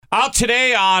Out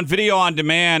today on Video on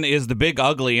Demand is The Big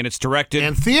Ugly, and it's directed...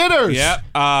 And theaters.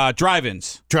 Yep,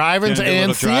 drive-ins. Drive-ins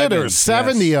and theaters, drive-ins.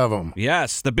 70 of them.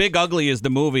 Yes, The Big Ugly is the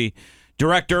movie.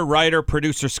 Director, writer,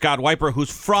 producer Scott Wiper, who's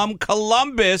from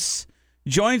Columbus,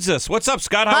 joins us. What's up,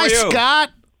 Scott? How are you? Hi,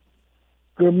 Scott.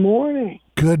 Good morning.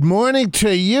 Good morning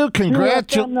to you.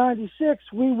 Congratulations. 96,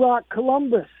 we rock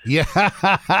Columbus.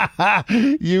 Yeah,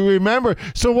 you remember.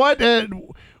 So what?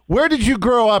 Where did you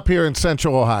grow up here in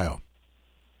Central Ohio?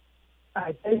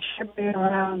 They shipped me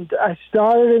around. I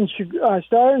started in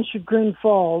Chagrin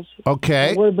Falls.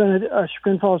 Okay. I would have been a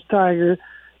Chagrin Falls Tiger.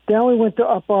 Then we went to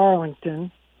Upper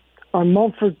Arlington on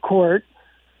Mumford Court,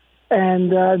 and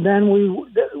then we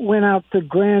went out to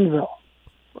Granville,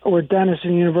 or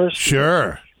Denison University.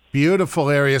 Sure. Beautiful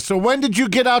area. So when did you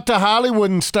get out to Hollywood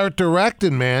and start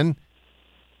directing, man?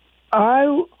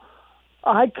 I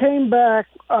came back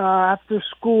after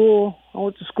school. I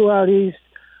went to school out east.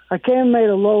 I came and made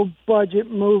a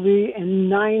low-budget movie in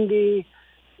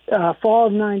fall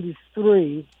of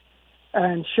 93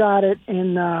 and shot it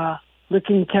in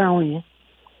Licking County.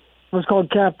 It was called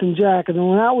Captain Jack. And then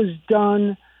when that was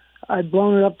done, I'd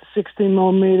blown it up to 16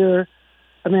 millimeter.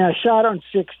 I shot on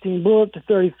 16, blew it to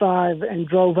 35, and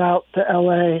drove out to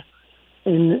L.A.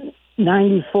 in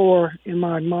 94 in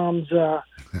my mom's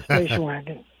station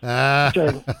wagon.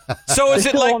 So is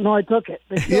it like? Don't know I took it.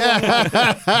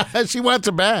 Yeah, she wants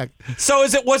it back. So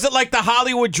was it like the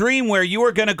Hollywood dream where you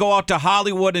were going to go out to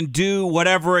Hollywood and do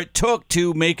whatever it took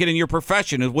to make it in your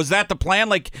profession? Was that the plan?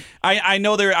 Like I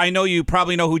know you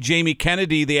probably know who Jamie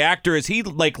Kennedy, the actor, is. He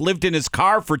like lived in his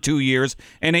car for 2 years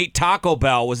and ate Taco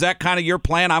Bell. Was that kind of your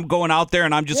plan? I'm going out there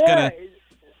and I'm just gonna.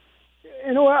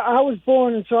 You know, I was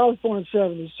born in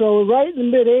 70s. So right in the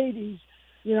mid 80s.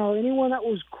 You know, anyone that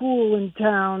was cool in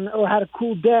town or had a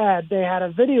cool dad, they had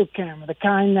a video camera, the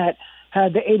kind that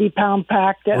had the 80-pound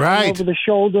pack that went over the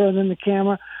shoulder and then the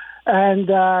camera. And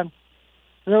there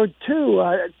were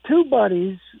two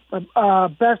buddies,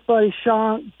 best buddy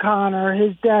Sean Connor,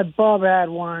 his dad Bub had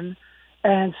one,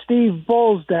 and Steve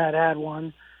Bull's dad had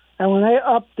one. And when they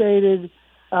updated,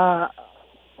 I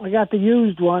got the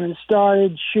used one and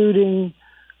started shooting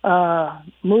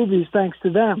movies thanks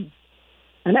to them.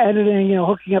 And editing,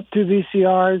 hooking up 2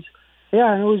 VCRs.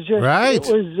 Yeah, and it was just, it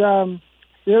was,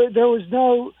 there was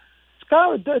no,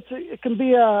 it can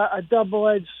be a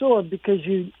double-edged sword because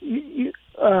you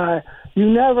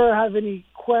never have any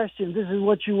questions. This is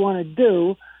what you want to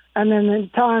do. And then in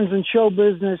times in show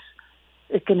business,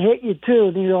 it can hit you too.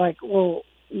 And you're like, well,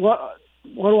 what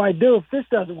do I do if this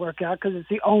doesn't work out? Because it's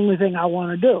the only thing I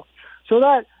want to do. So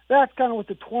that's kind of what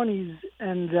the 20s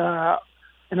and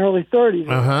early 30s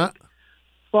are.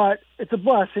 But it's a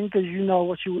blessing because you know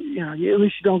what at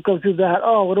least you don't go through that.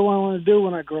 Oh, what do I want to do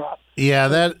when I grow up? Yeah,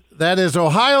 that is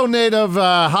Ohio native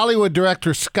Hollywood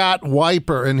director Scott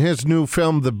Wiper in his new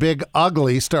film The Big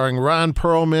Ugly, starring Ron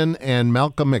Perlman and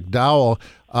Malcolm McDowell.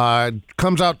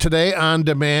 Comes out today on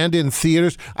demand in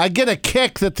theaters. I get a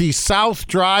kick that the South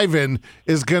Drive-In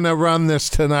is going to run this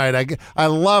tonight. I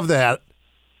love that.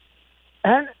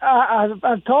 And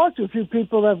I've talked to a few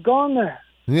people that have gone there.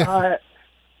 Yeah.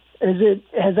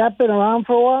 Has that been around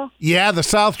for a while? Yeah, the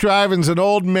South Drive-In's an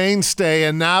old mainstay,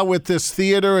 and now with this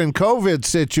theater and COVID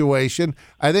situation,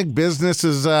 I think business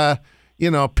is,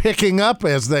 picking up,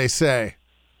 as they say.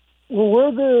 Well,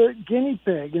 we're the guinea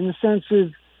pig in the sense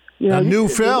of, a new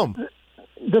film.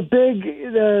 The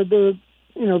 $500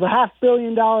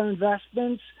 million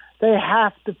investments. They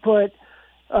have to put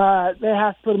a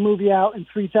movie out in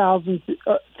 3,000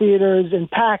 theaters and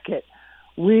pack it.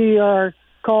 We're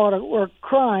a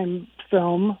crime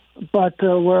film, but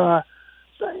we're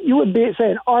you would say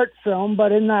an art film,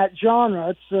 but in that genre,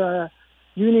 it's a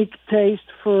unique taste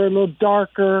for a little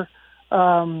darker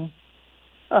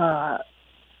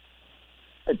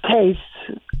taste.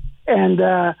 And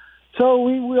so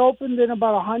we opened in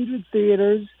about 100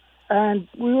 theaters, and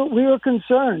we were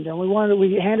concerned, and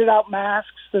we handed out masks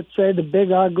that say The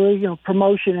Big Ugly,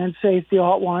 promotion and safety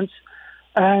all at once,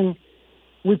 and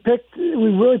we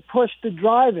really pushed the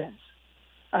drive-ins,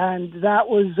 and that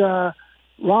was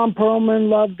Ron Perlman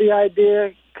loved the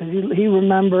idea because he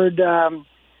remembered the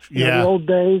old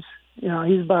days.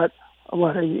 He's about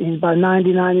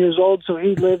 99 years old, so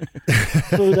he lived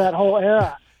through that whole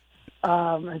era.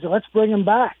 And so let's bring him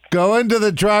back. Go into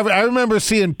the drive. I remember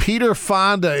seeing Peter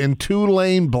Fonda in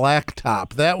 2-Lane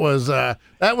Blacktop. That was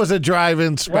a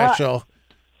drive-in special.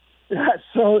 Yeah,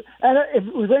 so, and if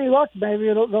with any luck, maybe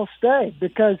they'll stay,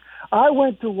 because I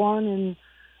went to one and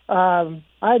I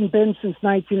hadn't been since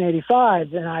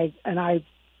 1985, and I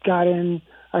got in.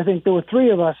 I think there were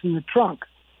 3 of us in the trunk.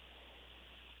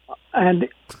 and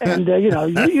you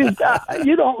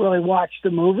don't really watch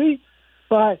the movie,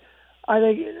 but I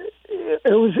think it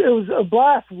was a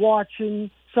blast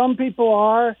watching. Some people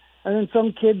are, and then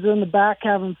some kids are in the back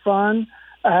having fun,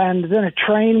 and then a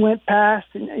train went past,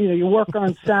 and you work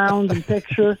on sound and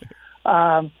picture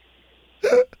for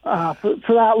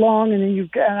that long, and then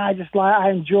I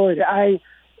enjoyed it.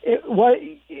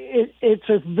 It's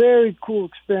a very cool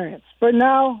experience. But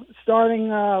now, starting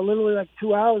literally like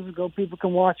 2 hours ago, people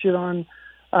can watch it on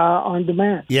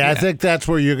demand. Yeah, I think that's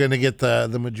where you're going to get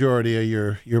the majority of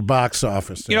your box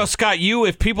office. Scott,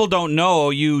 if people don't know,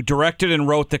 you directed and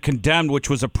wrote The Condemned, which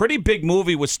was a pretty big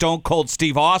movie with Stone Cold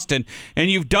Steve Austin, and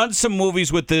you've done some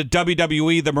movies with the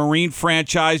WWE, the Marine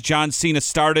franchise. John Cena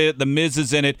started it. The Miz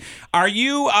is in it. Are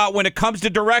you, when it comes to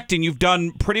directing, you've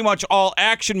done pretty much all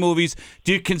action movies.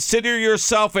 Do you consider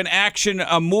yourself an action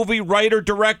movie writer,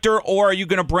 director, or are you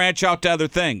going to branch out to other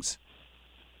things?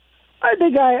 I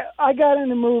think I got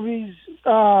into movies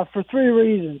for 3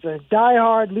 reasons: Die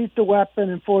Hard, Lethal Weapon,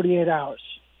 and 48 Hours.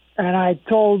 And I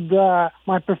told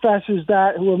my professors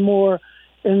that, who were more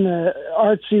in the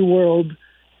artsy world.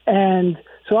 And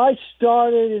so I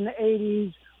started in the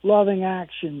 80s loving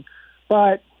action.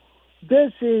 But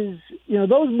this is,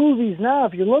 those movies now,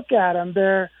 if you look at them,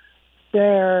 they're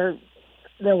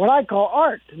what I call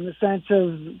art, in the sense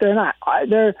of they're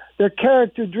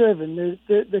character driven.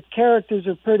 The characters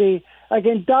are pretty, like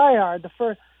in Die Hard,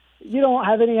 you don't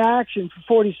have any action for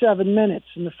 47 minutes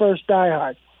in the first Die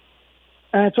Hard.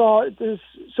 And it's all,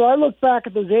 so I look back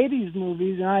at those 80s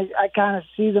movies and I kind of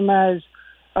see them as,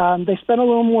 they spend a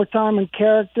little more time in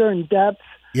character and depth.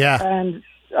 Yeah. And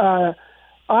I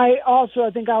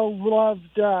think I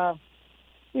loved,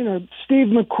 Steve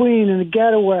McQueen in The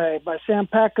Getaway by Sam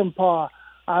Peckinpah.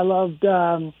 I loved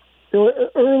the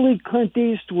early Clint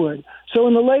Eastwood. So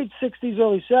in the late 60s,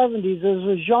 early 70s, there was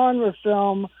a genre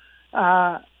film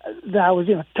that was,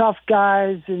 tough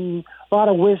guys and a lot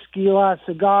of whiskey, a lot of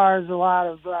cigars, a lot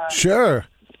of... Sure.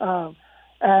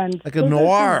 And like a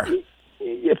noir.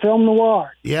 Film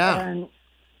noir. Yeah. And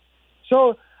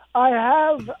so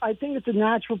I think it's a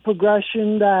natural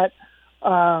progression that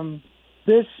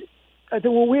this... I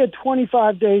think we had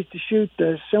 25 days to shoot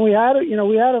this, and we had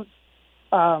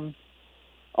all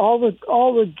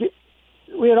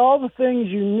the things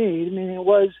you need. I mean,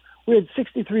 we had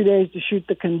 63 days to shoot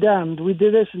The Condemned. We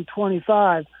did this in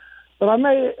 25, but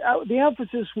the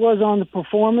emphasis was on the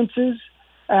performances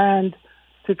and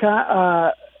there's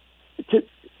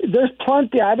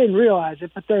plenty. I didn't realize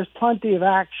it, but there's plenty of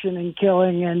action and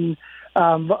killing and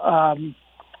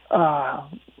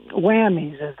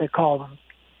whammies, as they call them.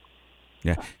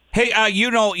 Yeah. Hey,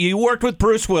 you worked with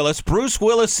Bruce Willis. Bruce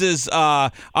Willis is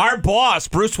our boss.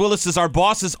 Bruce Willis is our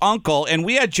boss's uncle, and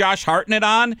we had Josh Hartnett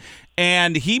on,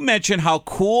 and he mentioned how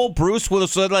cool Bruce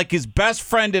Willis was, like his best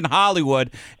friend in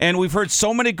Hollywood, and we've heard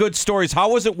so many good stories.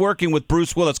 How was it working with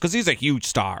Bruce Willis? Because he's a huge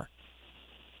star.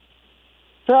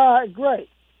 Great.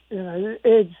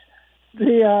 It's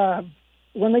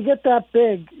when they get that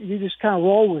big, you just kind of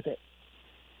roll with it,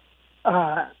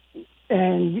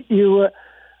 and you.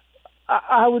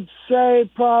 I would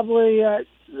say probably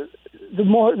the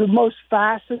most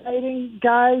fascinating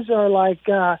guys are like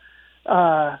you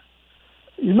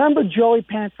remember Joey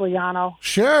Pantoliano?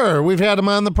 Sure, we've had him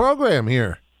on the program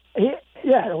here.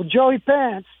 Joey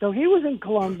Pants. So he was in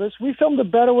Columbus. We filmed A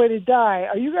Better Way to Die.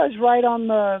 Are you guys right on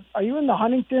the? Are you in the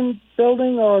Huntington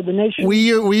building or the Nation? We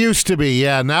used to be.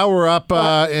 Yeah, now we're up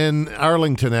in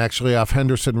Arlington, actually, off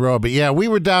Henderson Road. But yeah, we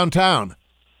were downtown.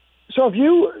 So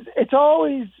it's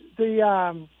always. He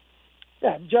was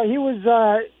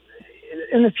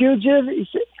in The Fugitive.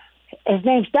 His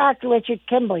name's Dr. Richard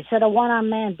Kimball. He said a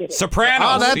one-armed man did it. Sopranos.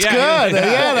 Oh, that's good.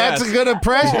 Yeah, that's a good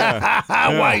impression.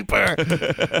 Wiper.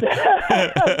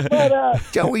 But,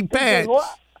 Joey Pants.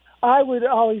 I would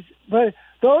always, but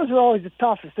those are always the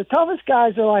toughest. The toughest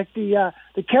guys are like the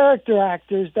character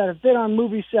actors that have been on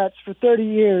movie sets for 30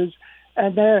 years,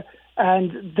 and they're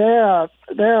a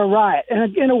riot.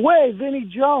 And in a way, Vinnie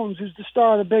Jones, who's the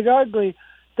star of The Big Ugly,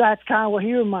 that's kind of what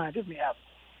he reminded me of.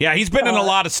 Yeah, he's been in a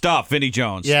lot of stuff, Vinnie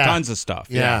Jones. Yeah. Tons of stuff.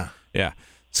 Yeah.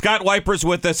 Scott Wiper's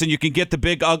with us, and you can get The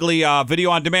Big Ugly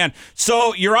video on demand.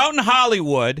 So you're out in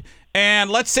Hollywood, and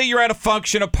let's say you're at a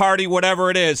function, a party, whatever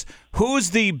it is.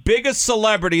 Who's the biggest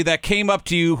celebrity that came up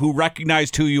to you who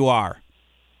recognized who you are?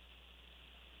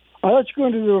 Let's go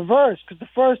into the reverse, because the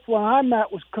first one I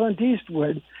met was Clint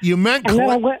Eastwood. You met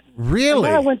Clint? Really? And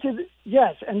then I went to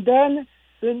yes, and then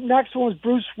the next one was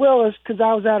Bruce Willis, because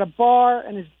I was at a bar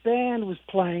and his band was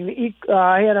playing. He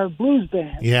had a blues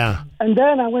band. Yeah. And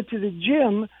then I went to the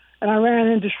gym and I ran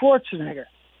into Schwarzenegger.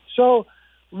 So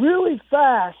really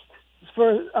fast,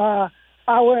 for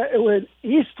I went with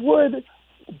Eastwood,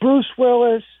 Bruce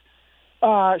Willis,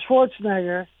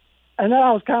 Schwarzenegger, and then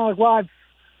I was kind of like, well,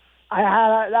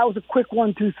 that was a quick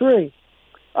 1, 2, 3,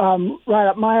 right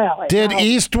up my alley. Did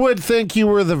Eastwood think you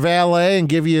were the valet and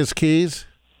give you his keys?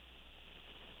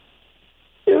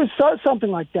 It was something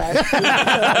like that.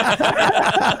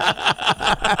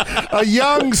 A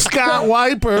young Scott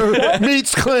Wiper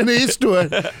meets Clint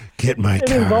Eastwood. Get my It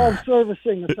car. involved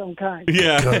servicing of some kind.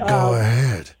 Yeah. Go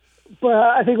ahead. But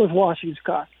I think it was Washington's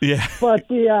car. Yeah. But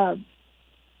you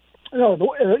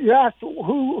asked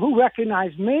who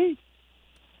recognized me?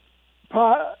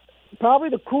 Probably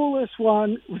the coolest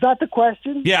one. Was that the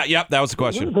question? Yeah, yep, that was the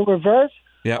question. The reverse?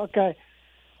 Yeah. Okay.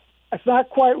 It's not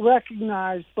quite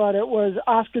recognized, but it was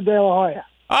Oscar De La Hoya.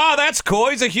 Oh, that's cool.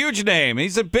 He's a huge name.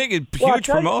 He's a huge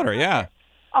promoter, yeah.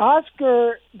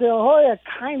 Oscar De La Hoya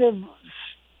kind of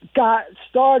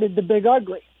started the Big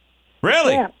Ugly.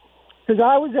 Really? Yeah. Because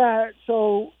I was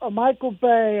Michael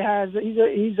Bay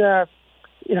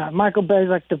Michael Bay's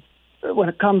like when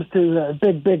it comes to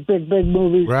the big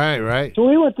movies. Right. So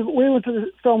we went to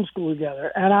the film school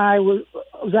together, and I was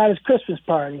at his Christmas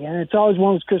party, and it's always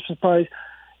one of his Christmas parties.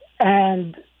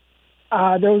 And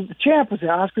there was the champ was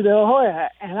there, Oscar De La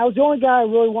Hoya, and I was the only guy I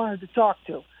really wanted to talk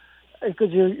to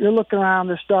because you're looking around,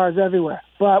 there's stars everywhere.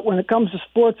 But when it comes to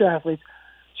sports athletes,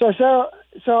 so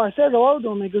I said hello to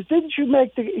him. He goes, "Didn't you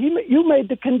make you made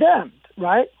The Condemned,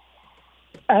 right?"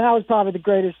 And that was probably the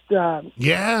greatest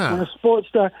sports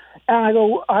star. And I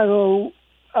go,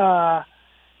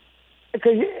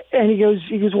 and he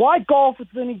goes, why golf with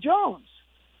Vinnie Jones?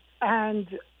 And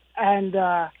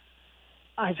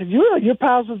I said, you're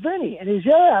pals with Vinny? And he's,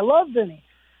 yeah, I love Vinny.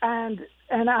 And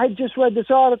I just read this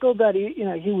article that he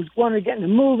was wanting to get into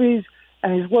movies,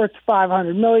 and he's worth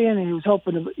 $500 million, and he was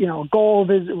hoping to, a goal of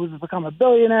his was to become a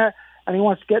billionaire, and he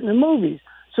wants to get into movies.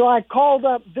 So I called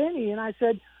up Vinny and I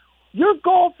said, you're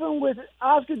golfing with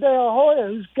Oscar De La Hoya,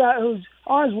 who's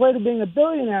on his way to being a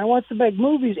billionaire and wants to make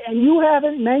movies, and you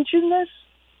haven't mentioned this?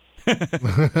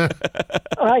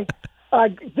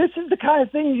 This is the kind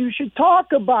of thing you should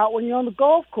talk about when you're on the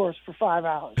golf course for 5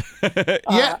 hours.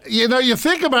 Yeah, you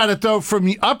think about it, though, from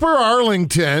Upper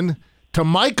Arlington to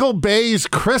Michael Bay's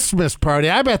Christmas party,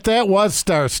 I bet that was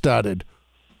star-studded.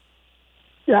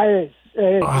 Yeah, it is.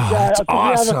 Oh, that's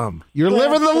awesome. You're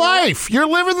living the life. You're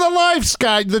living the life,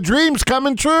 Scott. The dream's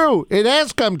coming true. It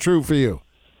has come true for you.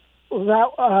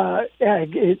 Well,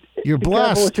 you're be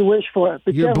blessed. Careful what you wish for.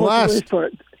 You're blessed. For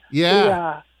it.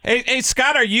 Yeah. Hey,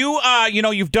 Scott, are you,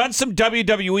 you've done some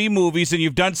WWE movies and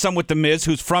you've done some with The Miz,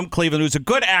 who's from Cleveland, who's a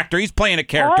good actor. He's playing a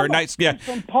character. Parma. Nice. Yeah. He's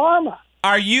from Parma.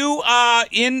 Are you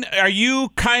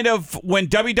kind of, when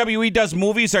WWE does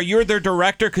movies, are you their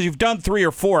director? Because you've done 3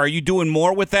 or 4. Are you doing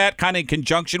more with that, kind of in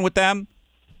conjunction with them?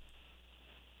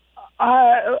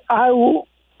 I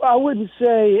wouldn't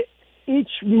say each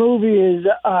movie is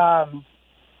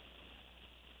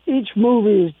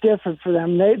different for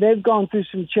them. They've gone through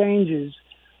some changes.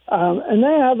 And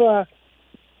they have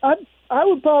I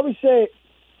would probably say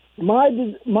my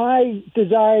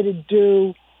desire to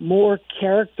do more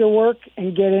character work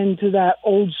and get into that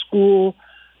old school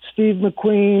Steve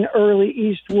McQueen, early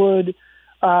Eastwood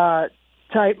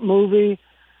type movie.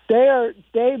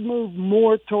 They've moved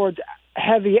more towards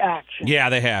heavy action. Yeah,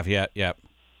 they have. Yeah.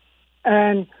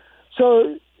 And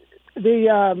so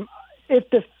if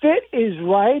the fit is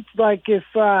right, like if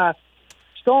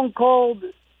Stone Cold,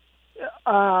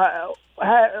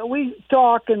 we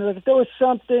talk, and if there was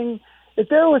something,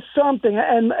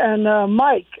 and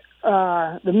Mike,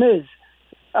 the Miz,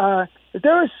 if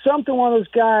there was something, one of those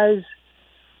guys,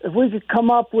 if we could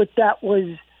come up with that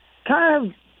was kind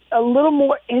of a little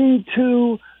more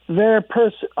into their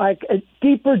person, like a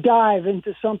deeper dive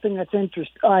into something that's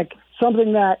interesting, like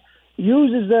something that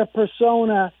uses their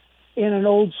persona in an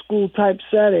old school type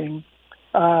setting,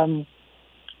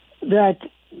 that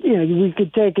we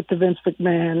could take it to Vince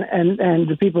McMahon and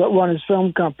the people that run his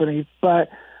film company, but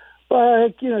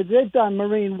they've done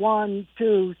Marine 1,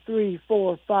 2, 3,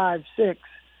 4, 5, 6,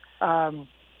 and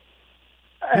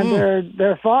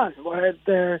they're fun.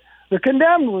 The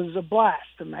Condemned was a blast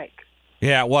to make.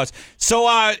 Yeah, it was. So,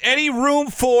 any room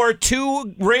for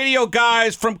 2 radio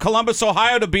guys from Columbus,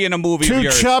 Ohio, to be in a movie of 2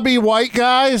 yours? chubby white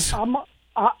guys? I'm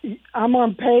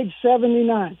on page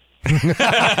 79.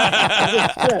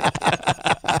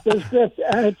 The script,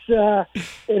 and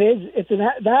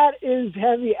that is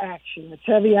heavy action. It's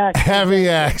heavy action. Heavy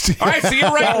action. All right, so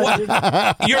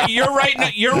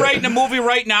you're writing a movie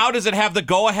right now. Does it have the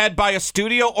go ahead by a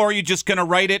studio, or are you just going to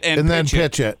write it and then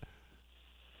pitch it?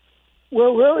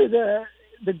 Well, really, the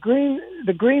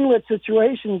greenlit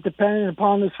situation is dependent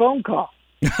upon this phone call.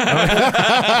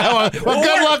 Well,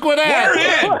 good luck with that. We're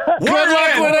in. Good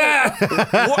luck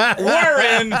with that. We're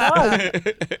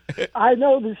in. I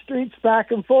know the streets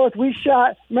back and forth. We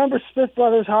shot. Remember Smith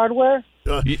Brothers Hardware?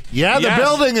 Yeah, the Yes.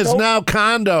 building is now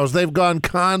condos. They've gone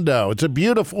condo. It's a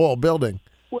beautiful building.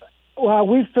 Well,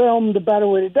 we filmed The Better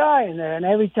Way to Die in there, and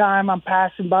every time I'm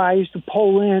passing by, I used to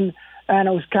pull in, and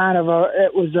it was kind of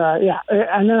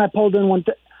and then I pulled in one,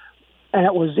 and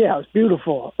it was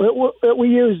beautiful. We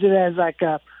used it as like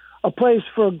a place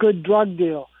for a good drug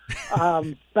deal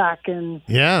back in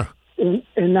Yeah. in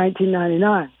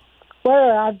 1999.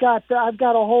 Well, I've got a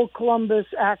whole Columbus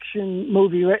action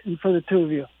movie written for the two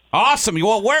of you. Awesome.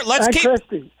 Well, let's And keep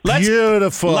Christy.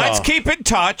 Beautiful. Let's keep in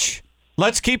touch.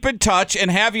 Let's keep in touch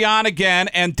and have you on again,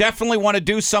 and definitely want to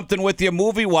do something with you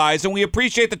movie-wise. And we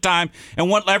appreciate the time and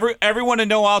want everyone to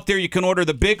know out there you can order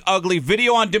The Big Ugly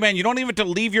video on demand. You don't even have to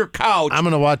leave your couch. I'm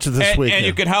going to watch it this weekend. And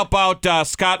you can help out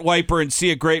Scott Wiper and see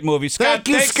a great movie. Scott, Thank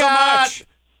you, thanks Scott. so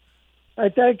much. I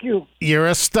thank you. You're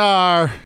a star.